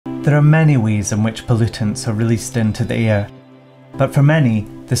There are many ways in which pollutants are released into the air, but for many,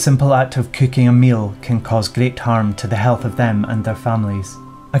 the simple act of cooking a meal can cause great harm to the health of them and their families.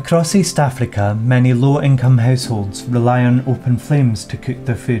 Across East Africa, many low-income households rely on open flames to cook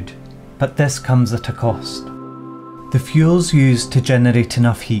their food, but this comes at a cost. The fuels used to generate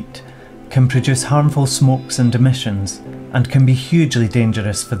enough heat can produce harmful smokes and emissions, and can be hugely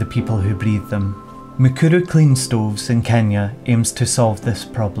dangerous for the people who breathe them. Mukuru Clean Stoves in Kenya aims to solve this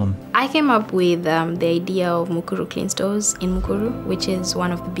problem. I came up with the idea of Mukuru Clean Stoves in Mukuru, which is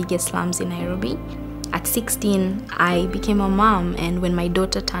one of the biggest slums in Nairobi. At 16, I became a mom, and when my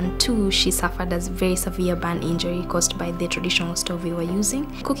daughter turned 2, she suffered a very severe burn injury caused by the traditional stove we were using.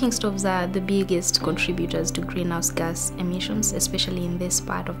 Cooking stoves are the biggest contributors to greenhouse gas emissions, especially in this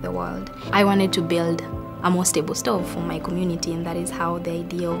part of the world. I wanted to build a more stable stove for my community, and that is how the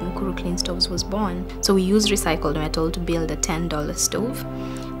idea of Mukuru Clean Stoves was born. So we used recycled metal to build a $10 stove,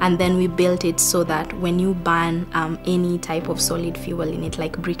 and then we built it so that when you burn any type of solid fuel in it,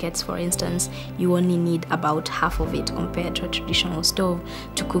 like briquettes for instance, you only need about half of it compared to a traditional stove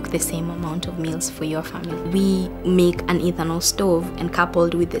to cook the same amount of meals for your family. We make an ethanol stove, and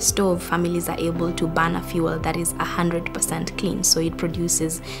coupled with the stove, families are able to burn a fuel that is 100% clean, so it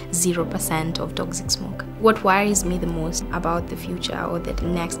produces 0% of toxic smoke. What worries me the most about the future or the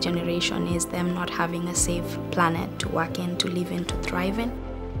next generation is them not having a safe planet to work in, to live in, to thrive in.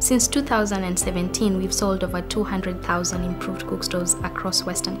 Since 2017, we've sold over 200,000 improved cook stoves across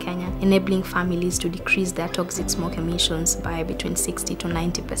Western Kenya, enabling families to decrease their toxic smoke emissions by between 60 to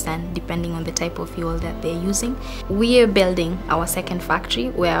 90%, depending on the type of fuel that they're using. We are building our second factory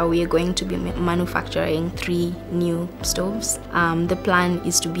where we are going to be manufacturing 3 new stoves. The plan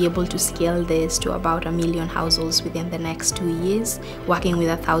is to be able to scale this to about 1 million households within the next 2 years, working with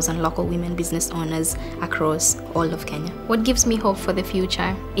 1,000 local women business owners across all of Kenya. What gives me hope for the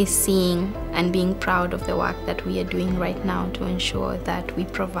future is seeing and being proud of the work that we are doing right now to ensure that we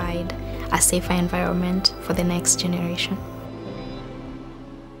provide a safer environment for the next generation.